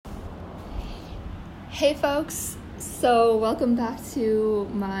Hey folks, so welcome back to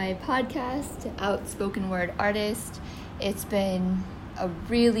my podcast, Outspoken Word Artist. It's been a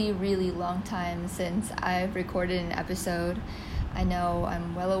really long time since I've recorded an episode. I know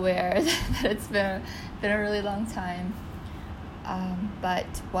I'm well aware that it's been a really long time, but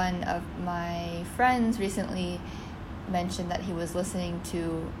one of my friends recently mentioned that he was listening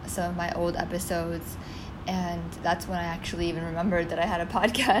to some of my old episodes, and that's when I actually even remembered that I had a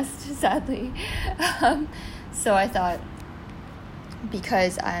podcast, sadly. So I thought,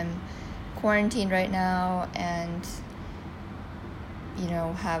 because I'm quarantined right now and,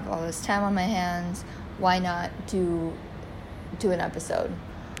 have all this time on my hands, why not do an episode?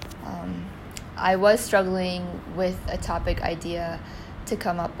 I was struggling with a topic idea to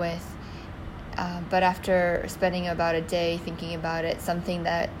come up with, but after spending about a day thinking about it, something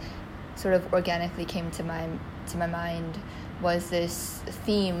that sort of organically came to my mind was this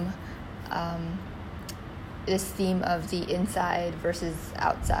theme of the inside versus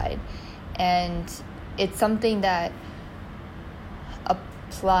outside. And it's something that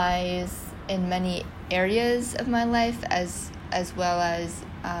applies in many areas of my life as well as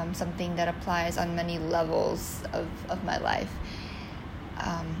something that applies on many levels of my life.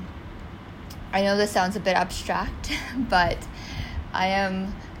 I know this sounds a bit abstract, but I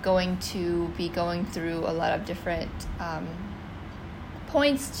am going to be going through a lot of different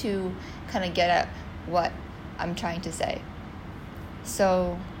points to kind of get at what I'm trying to say.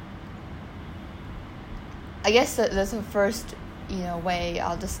 So I guess that's the first way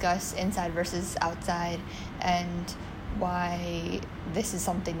I'll discuss inside versus outside, and why this is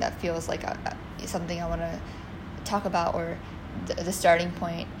something that feels like something I want to talk about, or the starting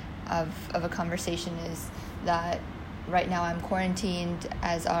point of a conversation is that right now I'm quarantined,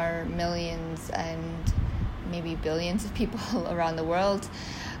 as are millions and maybe billions of people around the world.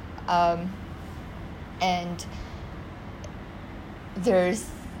 And there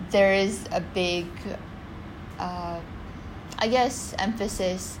is a big,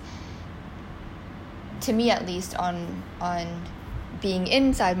 emphasis, to me at least, on being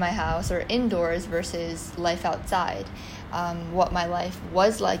inside my house or indoors versus life outside. What my life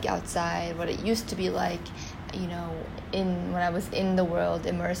was like outside, what it used to be like, when I was in the world,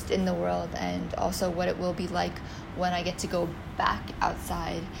 immersed in the world, and also what it will be like when I get to go back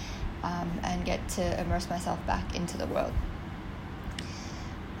outside and get to immerse myself back into the world.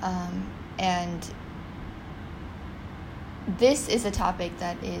 And this is a topic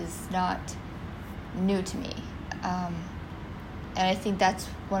that is not new to me. And I think that's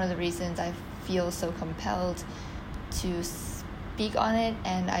one of the reasons I feel so compelled to speak on it.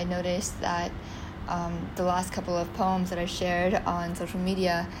 And I noticed that the last couple of poems that I shared on social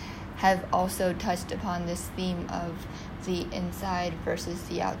media have also touched upon this theme of the inside versus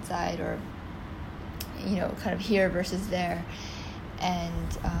the outside, or kind of here versus there.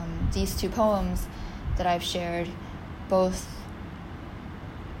 And these two poems that I've shared both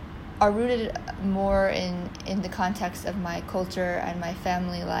are rooted more in the context of my culture and my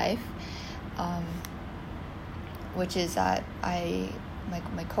family life, which is that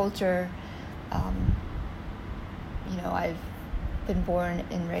my culture, I've been born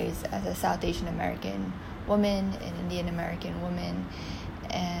and raised as a South Asian American woman, an Indian American woman,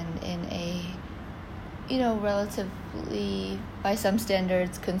 and in a relatively, by some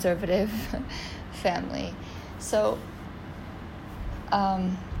standards, conservative family. So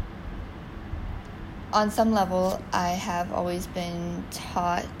on some level, I have always been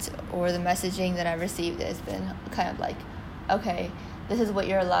taught, or the messaging that I've received has been kind of like, okay, this is what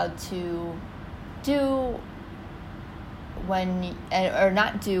you're allowed to do or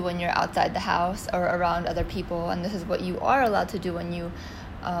not do when you're outside the house or around other people, and this is what you are allowed to do when you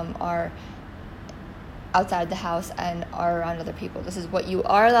are outside the house and are around other people. This is what you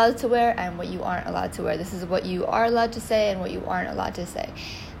are allowed to wear and what you aren't allowed to wear. This is what you are allowed to say and what you aren't allowed to say.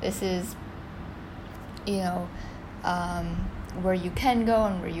 This is where you can go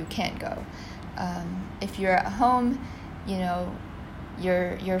and where you can't go. If you're at home,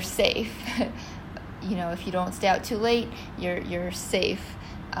 you're safe. If you don't stay out too late, you're safe.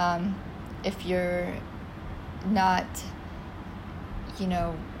 If you're not,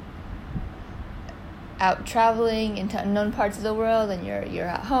 out traveling into unknown parts of the world, and you're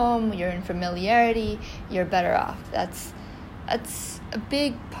at home, you're in familiarity, you're better off. That's a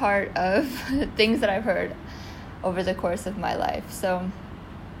big part of things that I've heard over the course of my life. So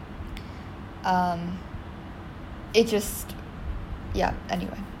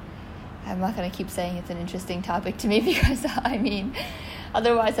anyway, I'm not going to keep saying it's an interesting topic to me, because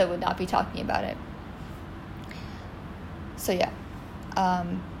otherwise I would not be talking about it. So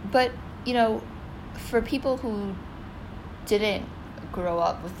but for people who didn't grow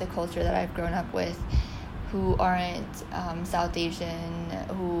up with the culture that I've grown up with, who aren't South Asian,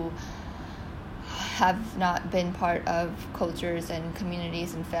 who have not been part of cultures and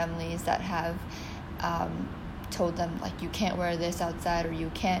communities and families that have told them, like, you can't wear this outside, or you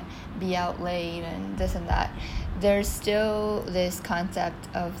can't be out late and this and that, there's still this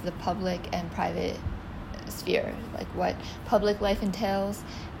concept of the public and private sphere, like what public life entails,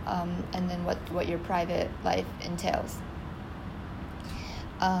 and then what your private life entails.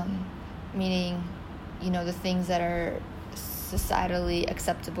 Meaning, the things that are societally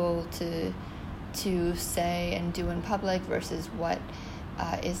acceptable to say and do in public versus what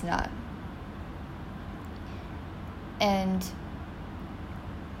is not. And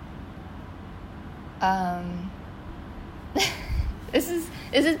this is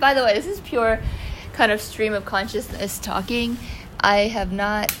by the way, this is pure kind of stream of consciousness talking. I have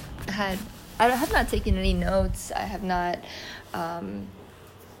not taken any notes. I have not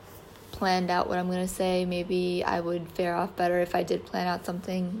planned out what I'm going to say. Maybe I would fare off better if I did plan out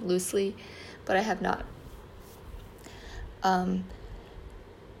something loosely, but I have not.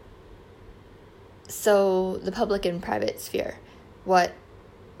 So the public and private sphere, what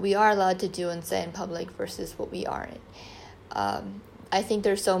we are allowed to do and say in public versus what we aren't. I think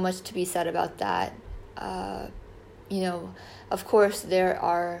there's so much to be said about that. Of course there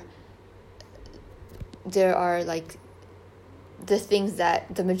are like the things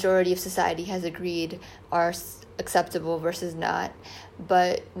that the majority of society has agreed are acceptable versus not.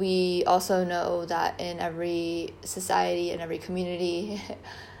 But we also know that in every society and every community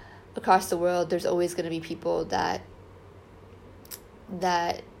across the world, there's always going to be people that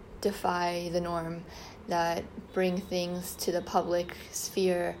defy the norm, that bring things to the public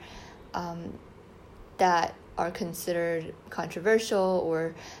sphere that are considered controversial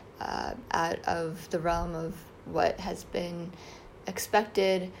or out of the realm of what has been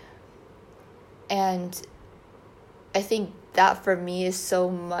expected. And I think that for me is so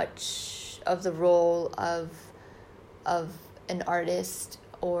much of the role of an artist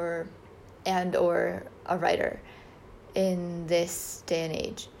or a writer in this day and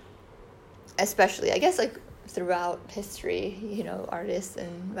age. Especially, I guess, like throughout history, artists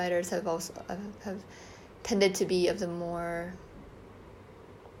and writers have tended to be of the more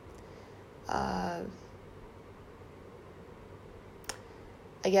I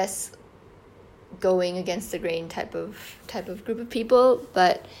guess going against the grain type of group of people,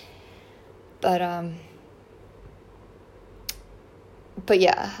 but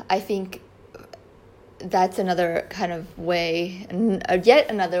yeah, I think that's another kind of way, yet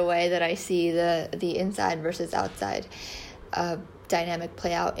another way that I see the inside versus outside dynamic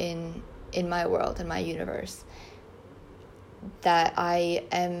play out in my world, in my universe. That I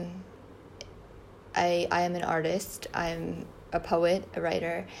am an artist, I'm a poet, a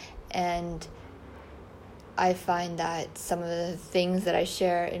writer, and I find that some of the things that I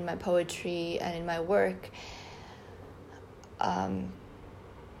share in my poetry and in my work,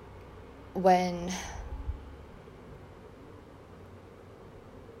 when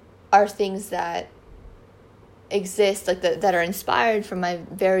are things that exist, like that are inspired from my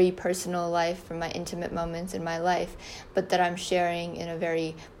very personal life, from my intimate moments in my life, but that I'm sharing in a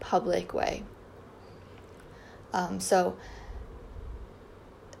very public way. So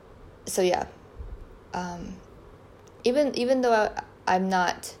yeah. Even though I'm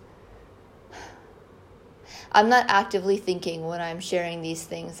not actively thinking when I'm sharing these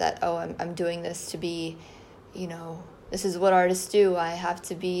things that, I'm doing this to be, this is what artists do. I have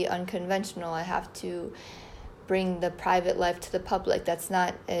to be unconventional. I have to bring the private life to the public. That's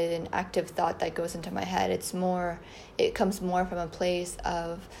not an active thought that goes into my head. It comes more from a place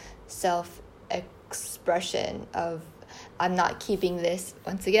of self-expression, of I'm not keeping this,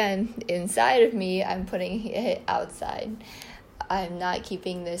 once again, inside of me. I'm putting it outside. I'm not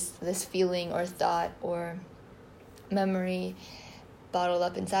keeping this feeling or thought or memory bottled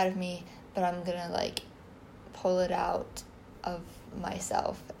up inside of me, but I'm gonna pull it out of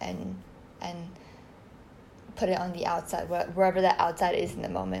myself and put it on the outside, wherever that outside is in the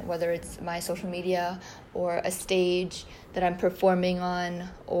moment, whether it's my social media or a stage that I'm performing on,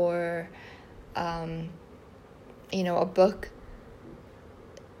 or a book,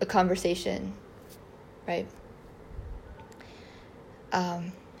 a conversation, right?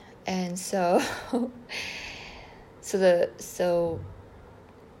 And so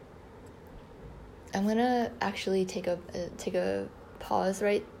I'm gonna actually take a pause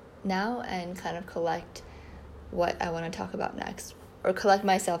right now and kind of collect what I want to talk about next, or collect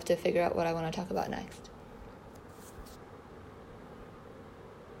myself to figure out what I want to talk about next.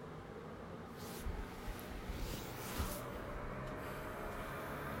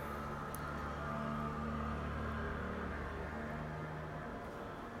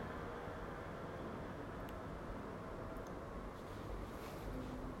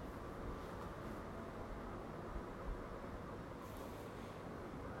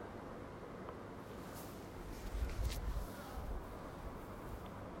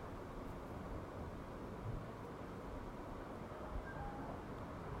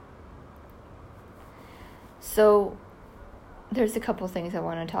 So there's a couple things I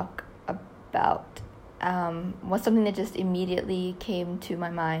want to talk about. What's something that just immediately came to my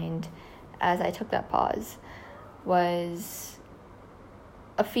mind as I took that pause was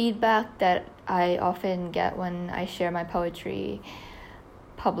a feedback that I often get when I share my poetry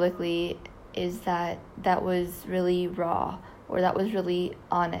publicly, is that was really raw, or that was really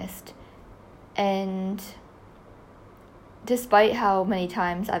honest. And despite how many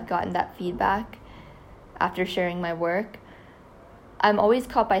times I've gotten that feedback after sharing my work, I'm always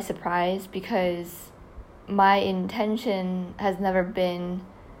caught by surprise, because my intention has never been,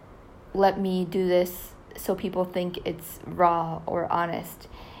 let me do this so people think it's raw or honest.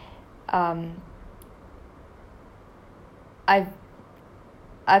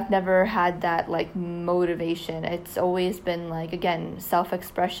 I've never had that like motivation. It's always been like, again,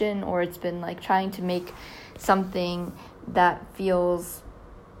 self-expression, or it's been like trying to make something that feels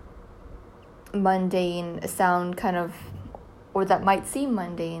mundane sound kind of, or that might seem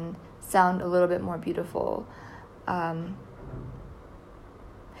mundane, sound a little bit more beautiful.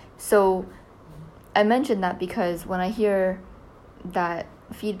 So I mentioned that because when I hear that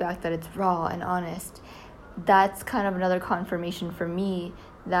feedback that it's raw and honest, that's kind of another confirmation for me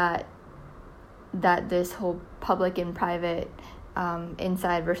that this whole public and private,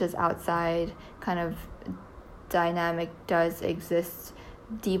 inside versus outside kind of dynamic does exist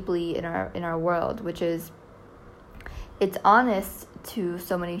deeply in our world, which is, it's honest to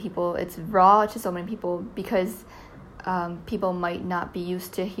so many people, it's raw to so many people, because people might not be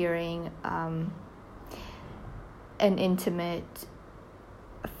used to hearing an intimate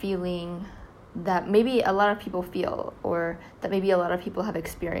feeling that maybe a lot of people feel, or that maybe a lot of people have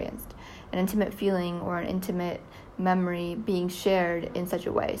experienced, an intimate feeling or an intimate memory being shared in such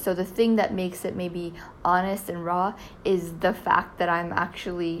a way. So the thing that makes it maybe honest and raw is the fact that I'm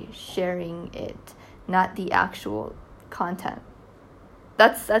actually sharing it, not the actual content.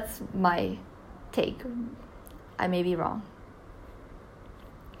 That's my take. I may be wrong.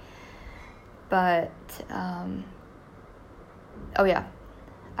 But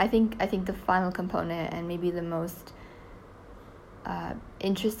I think the final component, and maybe the most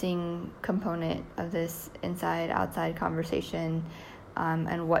interesting component of this inside-outside conversation,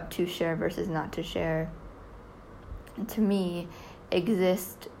 and what to share versus not to share, to me,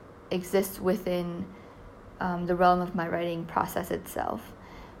 exists within the realm of my writing process itself.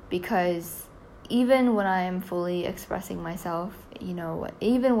 Because even when I am fully expressing myself,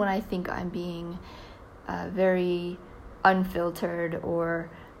 even when I think I'm being very unfiltered, or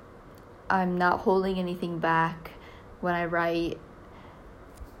I'm not holding anything back when I write,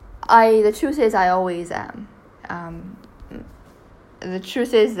 the truth is I always am. The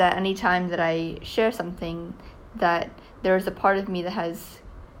truth is that anytime that I share something, that there's a part of me that has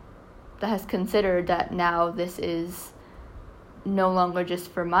considered that now this is no longer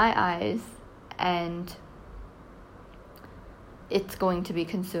just for my eyes, and it's going to be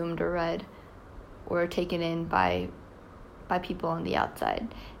consumed or read or taken in by people on the outside.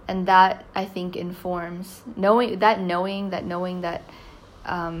 And that, I think, informs knowing that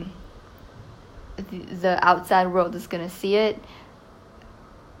the outside world is going to see it,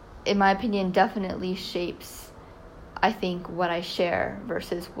 in my opinion, definitely shapes, I think, what I share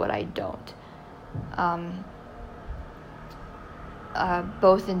versus what I don't.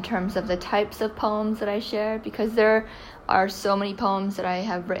 Both in terms of the types of poems that I share, because there are so many poems that I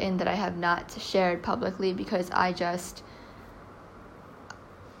have written that I have not shared publicly, because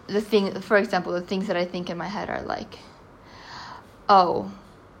for example, the things that I think in my head are like,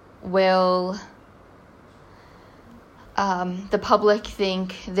 will the public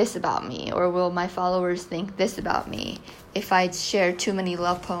think this about me, or will my followers think this about me? If I share too many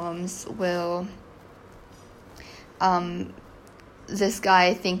love poems, will this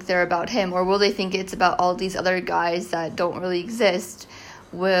guy think they're about him, or will they think it's about all these other guys that don't really exist?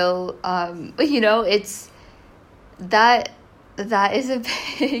 Will it's that is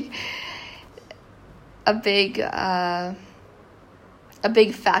a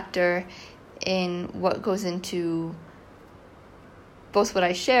big factor in what goes into both what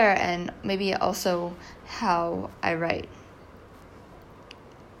I share and maybe also how I write.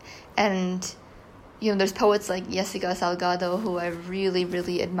 And there's poets like Jessica Salgado, who I really,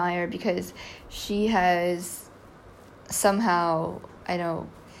 really admire, because she has somehow, I don't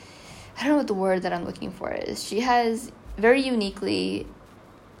know what the word that I'm looking for is. She has very uniquely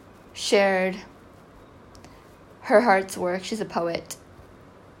shared her heart's work. She's a poet.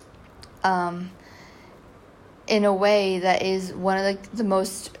 In a way that is one of the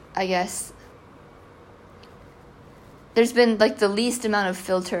most, I guess, there's been like the least amount of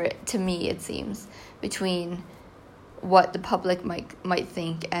filter, to me it seems, between what the public might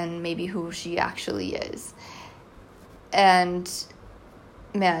think and maybe who she actually is. And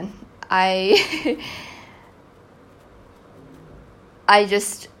man, I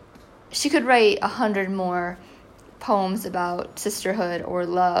she could write 100 more poems about sisterhood or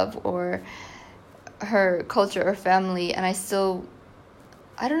love or her culture or family, and I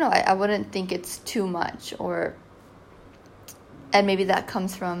don't know, I wouldn't think it's too much, and maybe that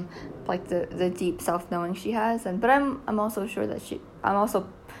comes from like the deep self-knowing she has, but I'm also sure that I'm also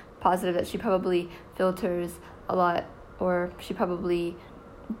positive that she probably filters a lot, or she probably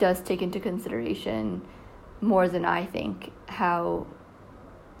does take into consideration more than I think how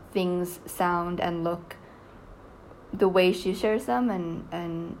things sound and look the way she shares them,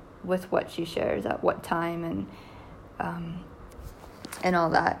 and with what she shares at what time, and all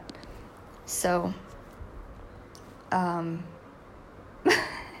that. So I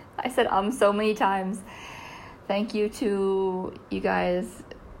said so many times. Thank you to you guys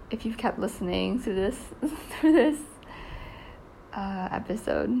if you've kept listening through this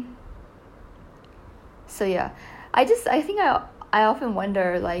episode. So yeah, I think I often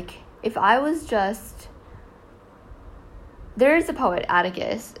wonder, like, if I was just... There is a poet,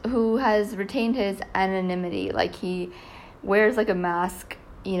 Atticus, who has retained his anonymity. Like, he wears like a mask,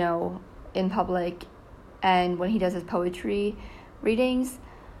 in public, and when he does his poetry readings.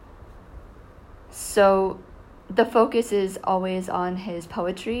 So the focus is always on his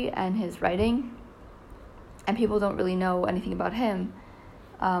poetry and his writing, and people don't really know anything about him,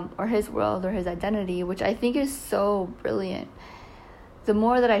 or his world or his identity, which I think is so brilliant. The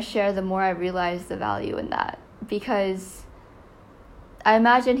more that I share, the more I realize the value in that, because I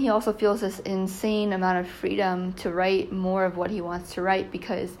imagine he also feels this insane amount of freedom to write more of what he wants to write,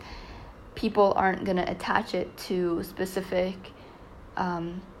 because people aren't going to attach it to specific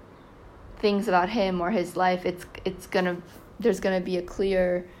things about him or his life. There's gonna be a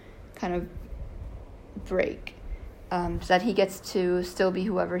clear kind of break, so that he gets to still be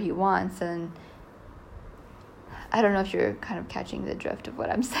whoever he wants. And I don't know if you're kind of catching the drift of what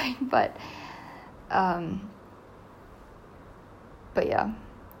I'm saying, but yeah.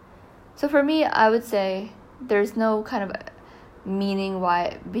 So for me, I would say there's no kind of meaning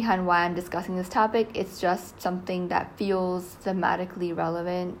behind why I'm discussing this topic. It's just something that feels thematically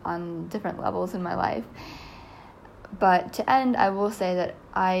relevant on different levels in my life. But to end, I will say that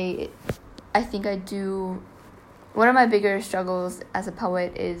I think I do... One of my bigger struggles as a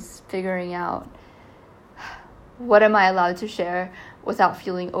poet is figuring out what am I allowed to share without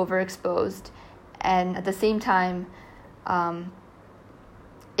feeling overexposed. And at the same time,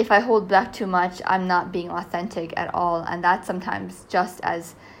 if I hold back too much, I'm not being authentic at all. And that's sometimes just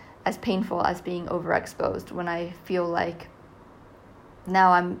as painful as being overexposed, when I feel like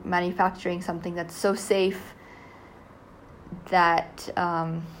now I'm manufacturing something that's so safe that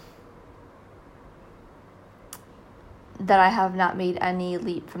that I have not made any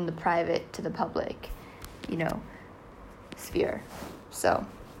leap from the private to the public, sphere. So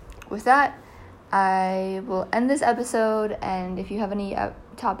with that, I will end this episode, and if you have any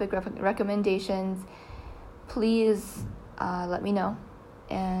topic recommendations, please let me know.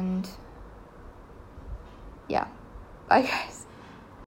 And yeah, bye guys.